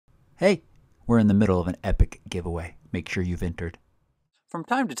Hey, we're in the middle of an epic giveaway. Make sure you've entered. From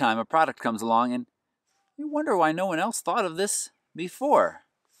time to time, a product comes along and you wonder why no one else thought of this before.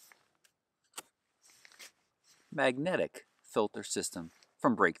 Magnetic filter system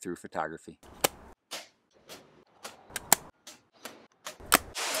from Breakthrough Photography.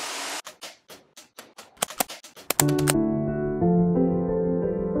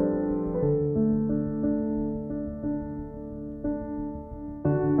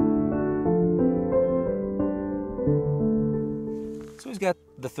 So he's got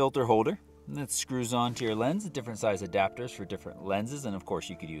the filter holder that screws onto your lens, different size adapters for different lenses, and of course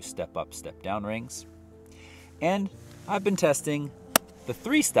you could use step up, step down rings. And I've been testing the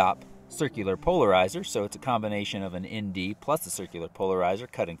 3-stop circular polarizer, so it's a combination of an ND plus a circular polarizer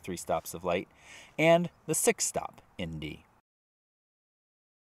cutting 3 stops of light, and the 6-stop ND.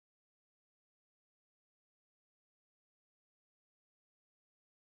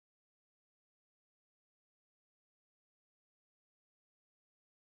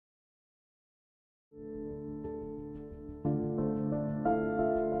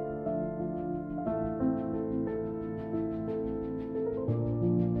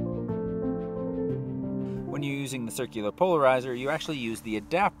 When you're using the circular polarizer, you actually use the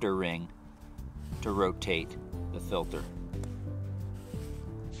adapter ring to rotate the filter.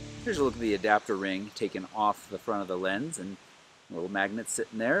 Here's a look at the adapter ring taken off the front of the lens, and a little magnet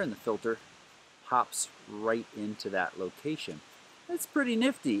sitting there, and the filter hops right into that location. It's pretty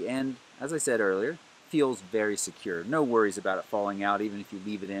nifty, and as I said earlier, feels very secure. No worries about it falling out, even if you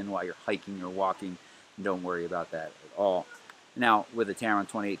leave it in while you're hiking or walking. Don't worry about that at all. Now, with a Tamron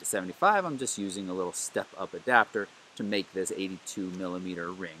 28-75, I'm just using a little step-up adapter to make this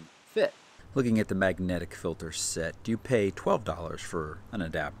 82mm ring fit. Looking at the magnetic filter set, you pay $12 for an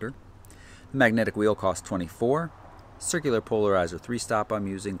adapter. The magnetic wheel costs $24. Circular polarizer 3-stop I'm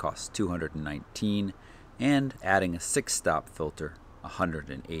using costs $219, and adding a 6-stop filter,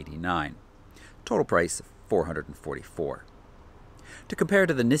 $189. Total price $444. To compare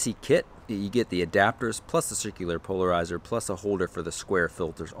to the Nissy kit, you get the adapters plus the circular polarizer plus a holder for the square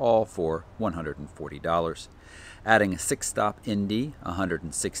filters, all for $140. Adding a 6-stop ND,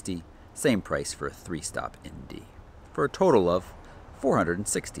 $160. Same price for a 3-stop ND, for a total of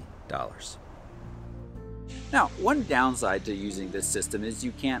 $460. Now, one downside to using this system is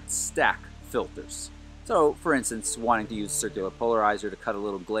you can't stack filters. So, for instance, wanting to use a circular polarizer to cut a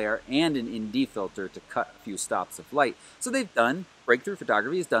little glare and an ND filter to cut a few stops of light. So Breakthrough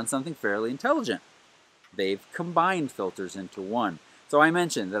Photography has done something fairly intelligent. They've combined filters into one. So I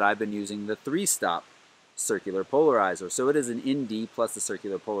mentioned that I've been using the 3-stop circular polarizer. So it is an ND plus the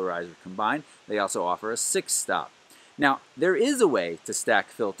circular polarizer combined. They also offer a 6-stop. Now, there is a way to stack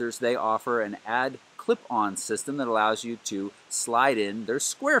filters. They offer an add clip-on system that allows you to slide in their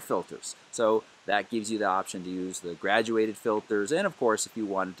square filters. So that gives you the option to use the graduated filters, and of course if you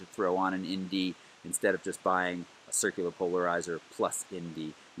wanted to throw on an ND instead of just buying a circular polarizer plus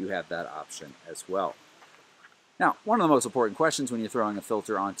ND, you have that option as well. Now, one of the most important questions when you're throwing a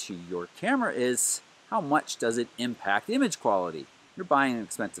filter onto your camera is how much does it impact image quality? You're buying an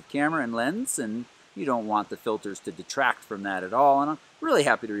expensive camera and lens, and you don't want the filters to detract from that at all, and I'm really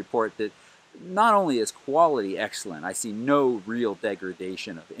happy to report that not only is quality excellent, I see no real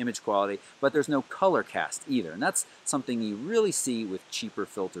degradation of image quality, but there's no color cast either. And that's something you really see with cheaper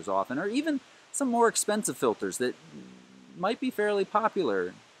filters often, or even some more expensive filters that might be fairly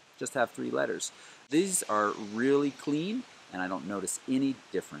popular, just have 3 letters. These are really clean, and I don't notice any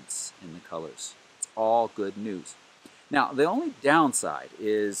difference in the colors. It's all good news. Now, the only downside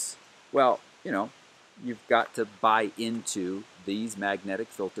is, well, you've got to buy into these magnetic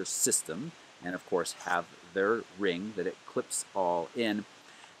filter system, and of course have their ring that it clips all in.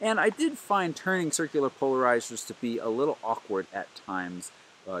 And I did find turning circular polarizers to be a little awkward at times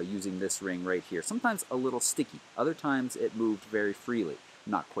using this ring right here. Sometimes a little sticky. Other times it moved very freely.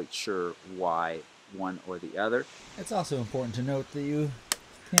 I'm not quite sure why one or the other. It's also important to note that you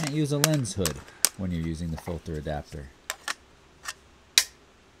can't use a lens hood when you're using the filter adapter.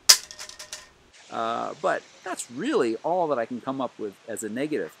 But that's really all that I can come up with as a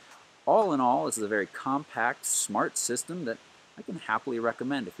negative. All in all, this is a very compact, smart system that I can happily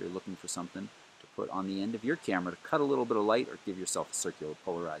recommend if you're looking for something to put on the end of your camera to cut a little bit of light or give yourself a circular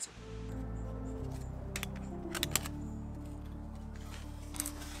polarizer.